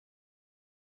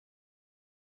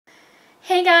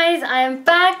Hey guys, I am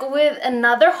back with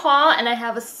another haul and I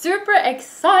have a super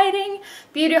exciting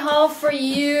beauty haul for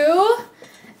you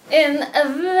in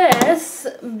this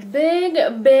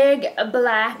big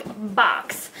black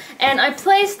box. And I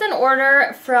placed an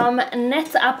order from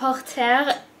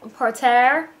Net-a-Porter.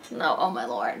 No, oh my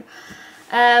lord.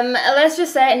 Let's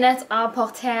just say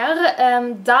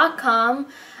Net-a-Porter.com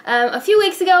a few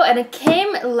weeks ago, and it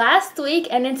came last week.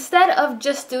 And instead of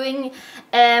just doing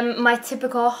my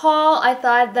typical haul, I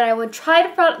thought that I would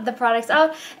try the products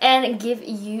out and give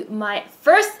you my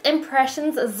first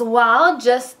impressions as well,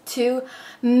 just to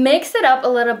mix it up a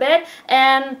little bit.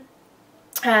 And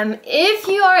if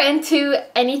you are into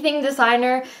anything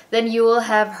designer, then you will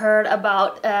have heard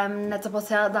about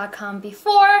Net-a-Porter.com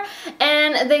before,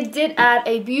 and they did add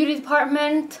a beauty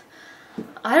department,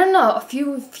 I don't know, a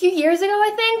few years ago, I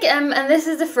think, and this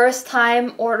is the first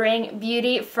time ordering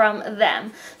beauty from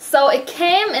them. So it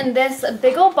came in this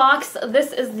big old box.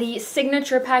 This is the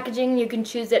signature packaging. You can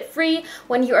choose it free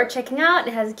when you are checking out.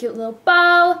 It has a cute little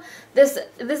bow. This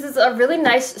is a really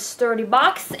nice sturdy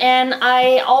box, and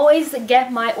I always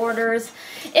get my orders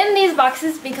in these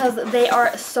boxes because they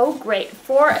are so great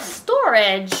for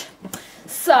storage.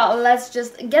 So let's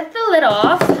just get the lid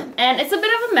off, and it's a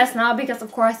bit of a mess now because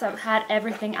of course I've had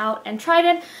everything out and tried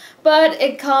it, but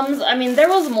it comes, I mean, there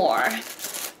was more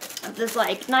of this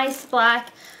like nice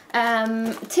black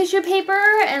tissue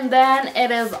paper, and then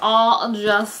it is all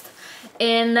just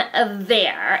in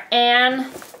there. And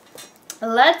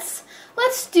let's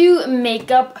do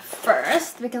makeup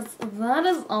first because that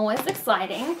is always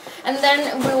exciting, and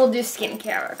then we will do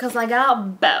skincare because I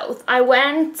got both. I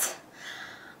went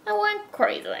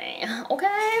crazy,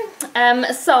 okay?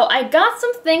 So I got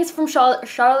some things from Charlotte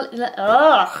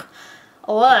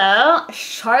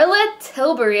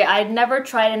Tilbury. I'd never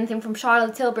tried anything from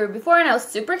Charlotte Tilbury before, and I was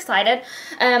super excited.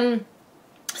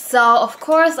 So of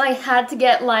course I had to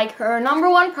get like her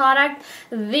 #1 product,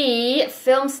 the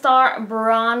Filmstar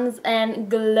Bronze and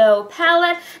Glow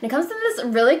palette. And it comes in this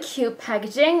really cute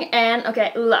packaging, and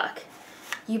okay, look.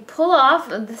 You pull off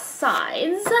the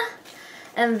sides,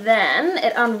 and then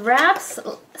it unwraps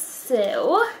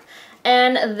so,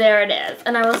 and there it is.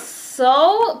 And I was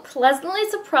so pleasantly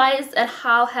surprised at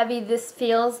how heavy this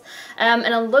feels, and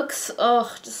it looks,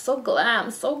 oh, just so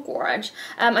glam, so gorge.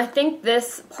 I think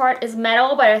this part is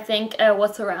metal, but I think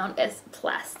what's around is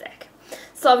plastic.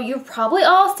 So you've probably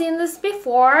all seen this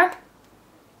before,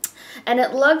 and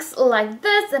it looks like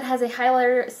this. It has a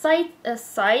highlighter side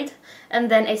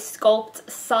and then a sculpt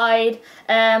side.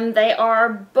 They are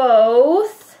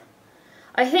both,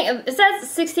 I think it says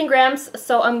 16 grams,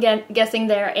 so I'm guessing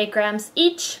they're 8 grams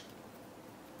each.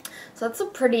 So that's a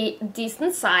pretty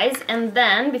decent size. And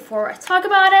then before I talk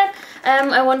about it,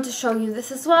 I wanted to show you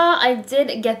this as well. I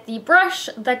did get the brush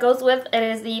that goes with it. It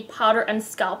is the Powder and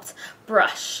Sculpt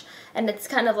brush, and it's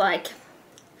kind of like,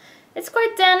 it's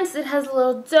quite dense. It has a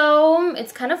little dome.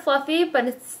 It's kind of fluffy, but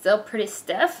it's still pretty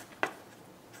stiff.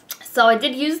 So I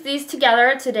did use these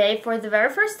together today for the very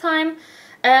first time.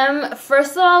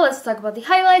 First of all, let's talk about the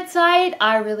highlight side.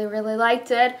 I really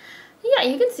liked it. Yeah,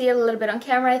 you can see it a little bit on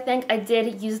camera, I think. I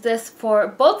did use this for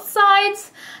both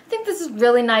sides. I think this is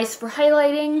really nice for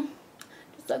highlighting.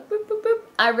 Just like boop, boop, boop.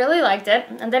 I really liked it.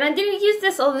 And then I did use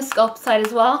this on the sculpt side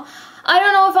as well. I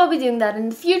don't know if I'll be doing that in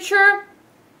the future.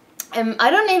 I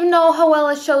don't even know how well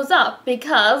it shows up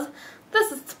because this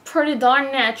is pretty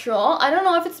darn natural. I don't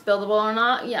know if it's buildable or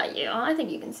not. Yeah, I think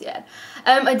you can see it.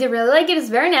 I did really like it. It's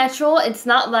very natural. It's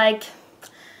not like,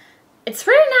 it's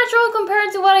pretty natural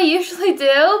compared to what I usually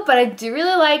do, but I do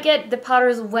really like it. The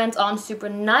powders went on super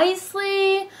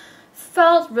nicely.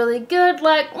 Felt really good.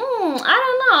 Like, I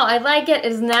don't know. I like it.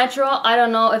 It's natural. I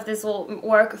don't know if this will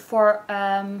work for,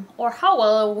 or how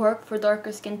well it will work for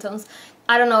darker skin tones.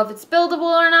 I don't know if it's buildable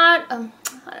or not. I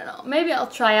don't know. Maybe I'll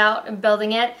try out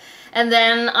building it. And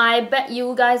then I bet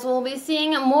you guys will be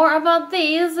seeing more about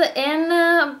these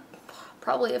in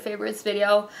probably a favorites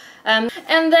video.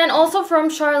 And then also from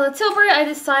Charlotte Tilbury, I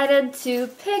decided to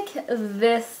pick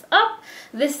this up.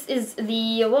 This is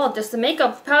the, well, just a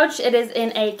makeup pouch. It is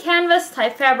in a canvas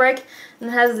type fabric and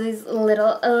it has these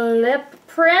little lip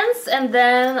prints, and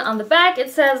then on the back it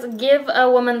says, "Give a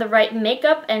woman the right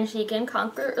makeup and she can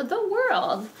conquer the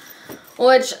world,"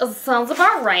 which sounds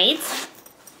about right.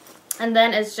 And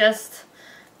then it's just,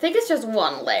 I think it's just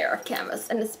one layer of canvas,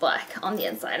 and it's black on the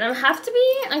inside. And I'm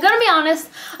gonna be honest,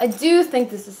 I do think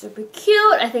this is super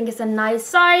cute. I think it's a nice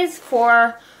size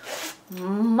for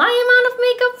my amount of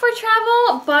makeup for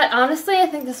travel, but honestly I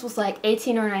think this was like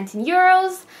 18 or 19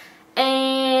 euros,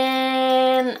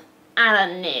 and I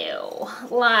don't know,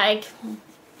 like,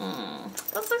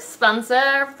 That's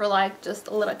expensive for like just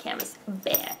a little canvas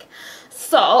bag.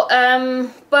 So,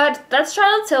 but that's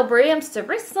Charlotte Tilbury. I'm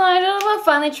super excited about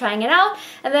finally trying it out.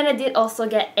 And then I did also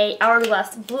get a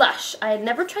Hourglass blush. I had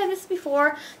never tried this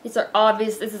before. This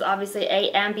is obviously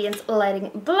a ambient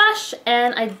lighting blush.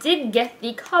 And I did get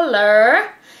the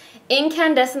color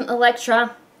Incandescent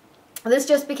Electra. This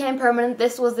just became permanent.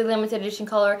 This was the limited edition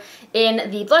color in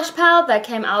the blush palette that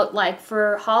came out like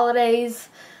for holidays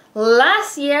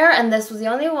last year, and this was the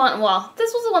only one, well,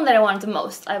 this was the one that I wanted the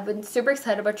most. I've been super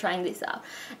excited about trying these out.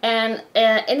 And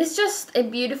it's just a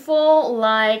beautiful,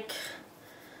 like,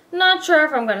 not sure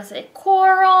if I'm gonna say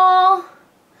coral.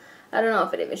 I don't know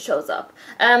if it even shows up.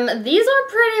 These are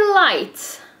pretty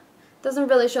light. Doesn't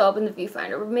really show up in the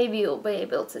viewfinder, but maybe you'll be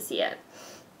able to see it.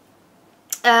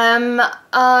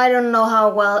 I don't know how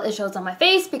well it shows on my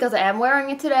face because I am wearing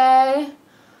it today.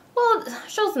 Well, it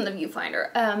shows in the viewfinder.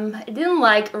 It didn't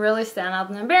like really stand out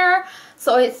in the mirror,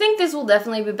 so I think this will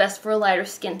definitely be best for lighter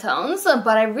skin tones.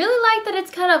 But I really like that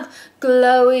it's kind of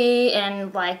glowy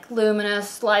and like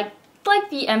luminous, like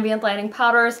the ambient lighting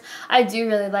powders. I do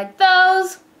really like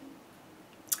those,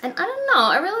 and I don't know,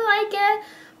 I really like it,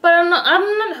 but I'm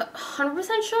not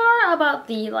 100% sure about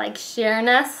the like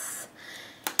sheerness.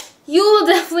 You will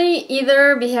definitely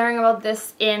either be hearing about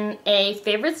this in a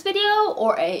favorites video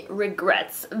or a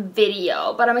regrets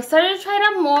video, but I'm excited to try it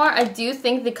out more. I do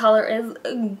think the color is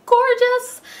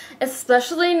gorgeous,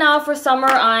 especially now for summer.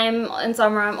 In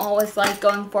summer I'm always like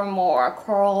going for more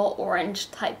coral orange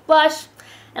type blush.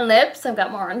 And lips, I've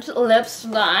got more orange lips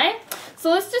today. So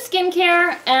let's do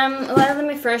skincare. Let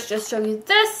me first just show you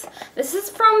this. This is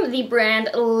from the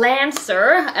brand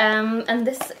Lancer, and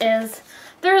this is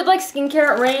their like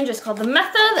skincare range is called The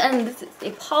Method, and this is a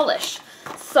polish.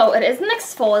 So it is an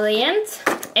exfoliant,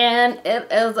 and it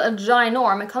is a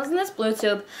ginorm. It comes in this blue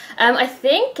tube. I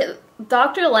think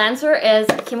Dr. Lancer is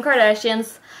Kim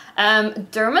Kardashian's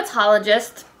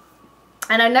dermatologist,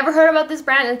 and I never heard about this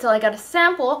brand until I got a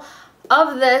sample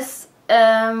of this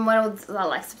when it was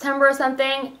like September or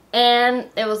something, and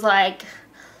it was like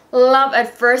love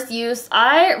at first use.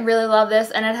 I really love this,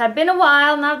 and it had been a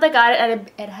while now that I got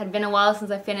it. It had been a while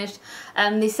since I finished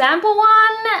the sample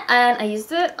one, and I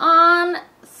used it on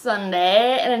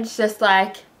Sunday, and it's just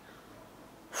like,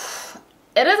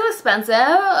 it is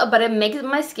expensive, but it makes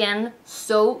my skin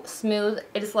so smooth.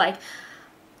 It is like,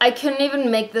 I couldn't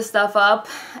even make this stuff up.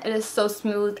 It is so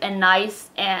smooth and nice,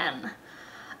 and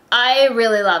I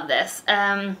really love this.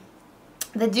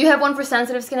 They do have one for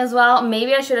sensitive skin as well.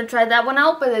 Maybe I should have tried that one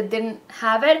out, but they didn't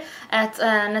have it at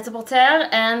Net-a-Porter.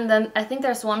 And then I think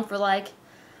there's one for like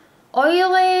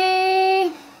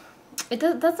oily.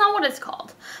 That's not what it's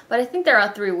called. But I think there are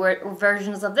 3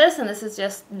 versions of this, and this is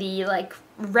just the like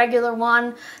regular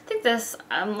one. I think this,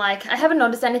 like, I haven't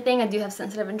noticed anything. I do have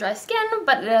sensitive and dry skin,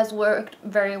 but it has worked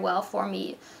very well for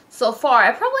me so far.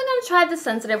 I'm probably gonna try the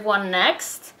sensitive one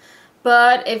next.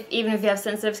 But even if you have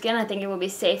sensitive skin, I think it would be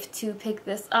safe to pick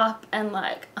this up, and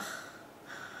like,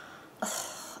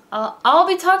 I'll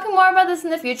be talking more about this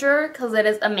in the future because it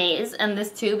is amazing, and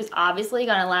this tube is obviously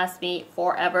gonna last me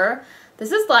forever.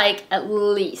 This is like at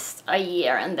least a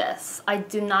year in this. I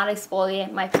do not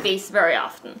exfoliate my face very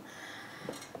often.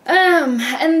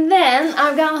 And then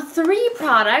I've got 3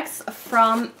 products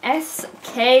from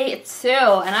SK2,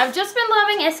 and I've just been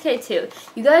loving SK2.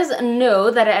 You guys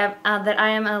know that I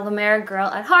am a La Mer girl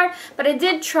at heart, but I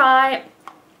did try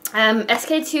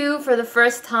SK2 for the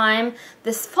first time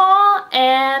this fall,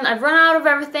 and I've run out of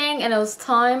everything, and it was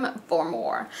time for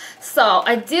more. So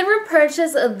I did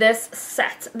repurchase this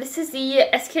set. This is the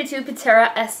SK2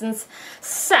 Pitera Essence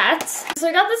set. So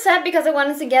I got the set because I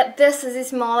wanted to get this as a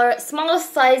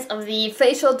smallest size of the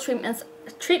facial treatment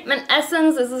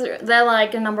essence. This is their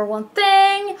like #1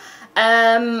 thing.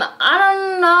 I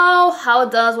don't know how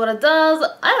it does what it does.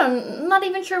 I'm not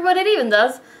even sure what it even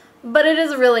does, but it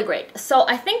is really great. So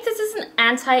I think this is an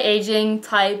anti-aging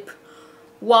type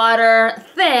water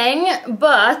thing,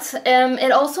 but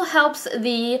it also helps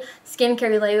the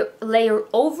skincare layer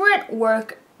over it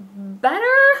work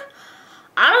better.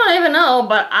 I don't even know,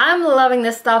 but I'm loving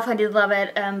this stuff. I did love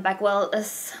it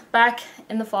back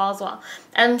in the fall as well.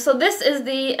 So this is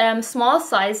the small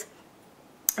size,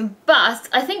 but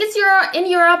I think it's in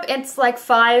Europe it's like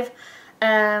 €5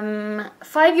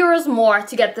 more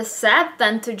to get this set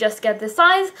than to just get this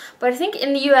size, but I think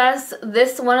in the US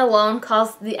this one alone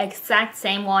costs the exact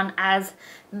same one as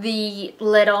the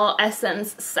little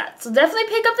essence set. So definitely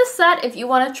pick up the set if you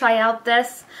want to try out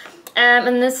this.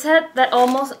 And this set that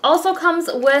also comes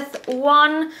with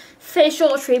one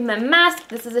facial treatment mask.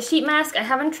 This is a sheet mask. I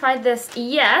haven't tried this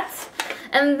yet.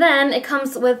 And then it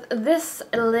comes with this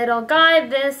little guy.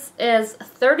 This is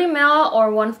 30 ml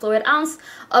or 1 fluid ounce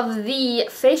of the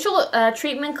facial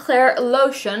treatment clear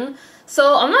lotion.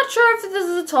 So I'm not sure if this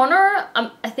is a toner.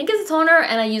 I think it's a toner,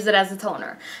 and I use it as a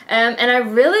toner. And I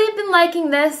really been liking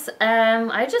this.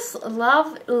 I just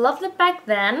loved it back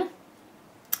then.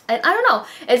 And I don't know,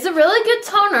 it's a really good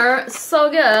toner, so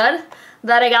good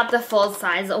that I got the full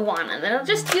size one. And then I'll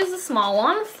just use the small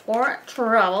one for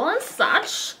travel and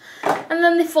such. And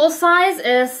then the full size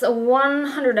is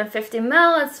 150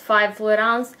 ml, it's 5 fluid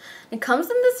ounce. It comes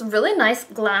in this really nice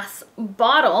glass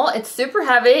bottle. It's super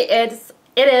heavy. It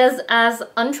is as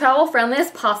untravel friendly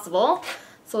as possible.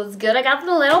 So it's good I got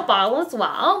the little bottle as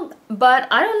well. But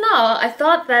I don't know, I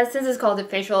thought that since it's called the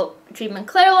facial treatment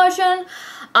clear lotion,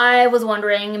 I was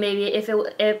wondering maybe if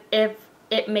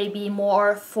it may be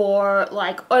more for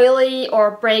like oily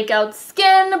or breakout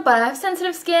skin, but I have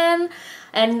sensitive skin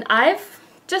and I've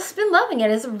just been loving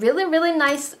it. It's a really, really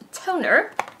nice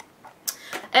toner.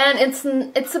 And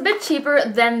it's a bit cheaper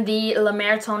than the La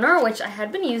Mer toner, which I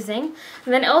had been using.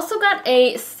 And then I also got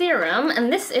a serum,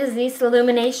 and this is the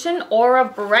Illumination Aura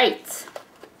Bright.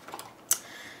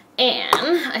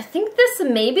 And I think this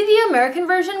may be the American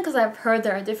version, because I've heard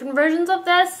there are different versions of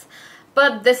this.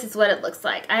 But this is what it looks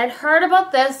like. I had heard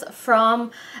about this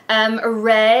from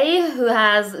Ray, who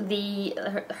has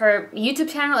her YouTube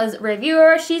channel is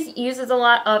Reviewer. She uses a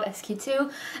lot of SK2,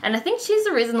 and I think she's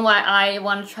the reason why I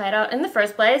want to try it out in the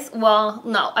first place. Well,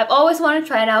 no, I've always wanted to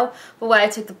try it out, but why I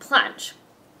took the plunge.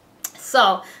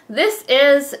 So this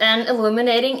is an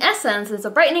illuminating essence. It's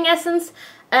a brightening essence.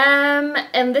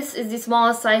 And this is the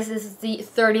smallest size. This is the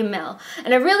 30 ml.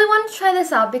 And I really wanted to try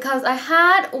this out because I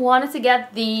had wanted to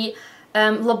get the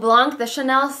LeBlanc, the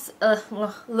Chanel's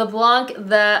LeBlanc,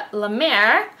 the La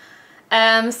Mer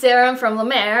serum from La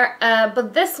Mer,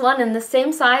 but this one in the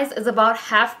same size is about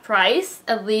half price,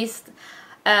 at least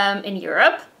in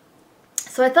Europe.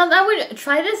 So I thought I would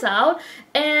try this out,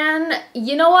 and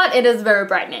you know what? It is very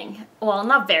brightening. Well,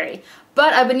 not very,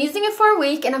 but I've been using it for a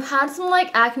week, and I've had some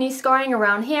like acne scarring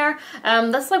around here.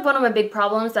 That's like one of my big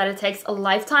problems, that it takes a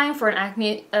lifetime for an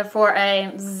acne, for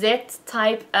a zit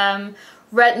type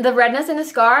the redness in the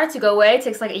scar to go away. It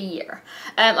takes like a year.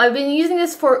 I've been using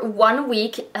this for 1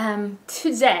 week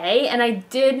today, and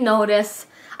I've noticed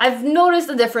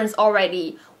a difference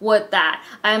already with that.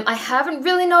 I haven't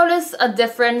really noticed a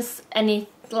difference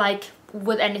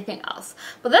with anything else,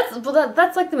 but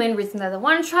that's like the main reason that I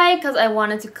want to try it, because I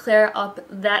wanted to clear up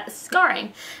that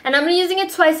scarring. And I'm using it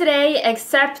twice a day,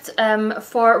 except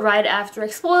for right after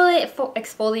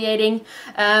exfoliating.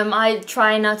 I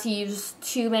try not to use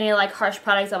too many like harsh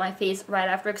products on my face right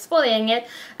after exfoliating it.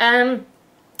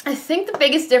 I think the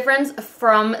biggest difference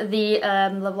from the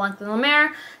LeBlanc de La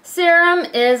Mer serum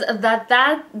is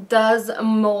that does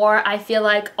more. I feel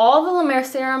like all the La Mer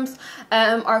serums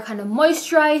are kind of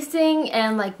moisturizing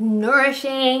and like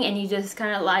nourishing, and you just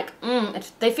kind of like,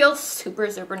 they feel super,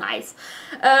 super nice.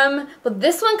 But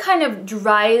this one kind of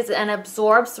dries and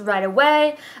absorbs right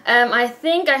away. I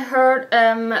think I heard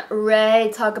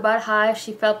Ray talk about how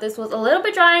she felt this was a little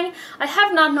bit drying. I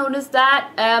have not noticed that,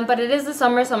 but it is the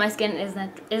summer, so my skin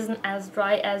isn't as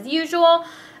dry as usual.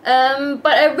 But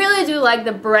I really do like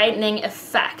the brightening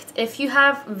effect. If you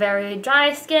have very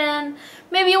dry skin,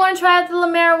 maybe you want to try out the La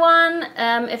Mer one.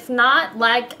 If not,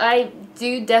 like, I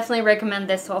do definitely recommend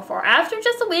this so far. After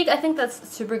just a week, I think that's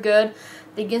super good.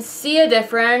 You can see a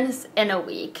difference in a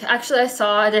week. Actually, I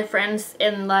saw a difference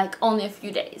in like only a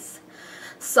few days.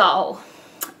 So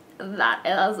that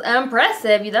is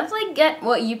impressive. You definitely get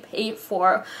what you paid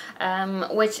for,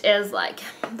 which is like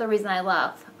the reason I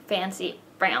love fancy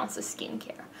brands of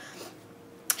skincare.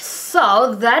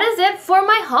 So that is it for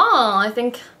my haul. I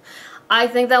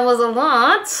think that was a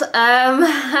lot,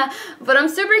 but I'm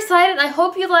super excited. I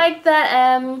hope you liked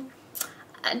that.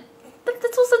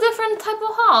 This was a different type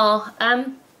of haul.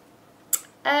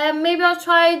 Maybe I'll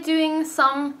try doing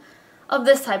some of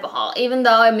this type of haul, even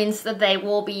though it means that they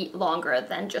will be longer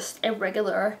than just a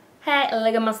regular hey,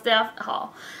 look at my stuff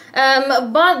haul.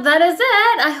 But that is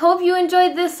it. I hope you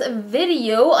enjoyed this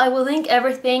video. I will link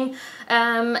everything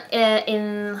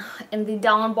in the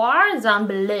down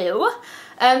below.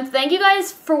 Thank you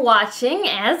guys for watching.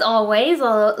 As always,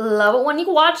 I love it when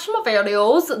you watch my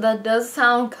videos. That does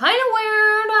sound kind of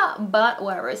weird, but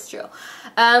whatever, it's true.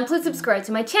 Please subscribe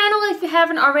to my channel if you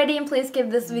haven't already, and please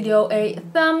give this video a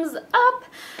thumbs up.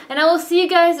 And I will see you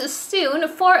guys soon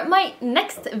for my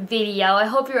next video. I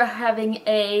hope you're having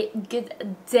a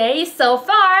good day so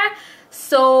far.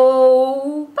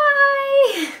 So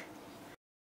bye!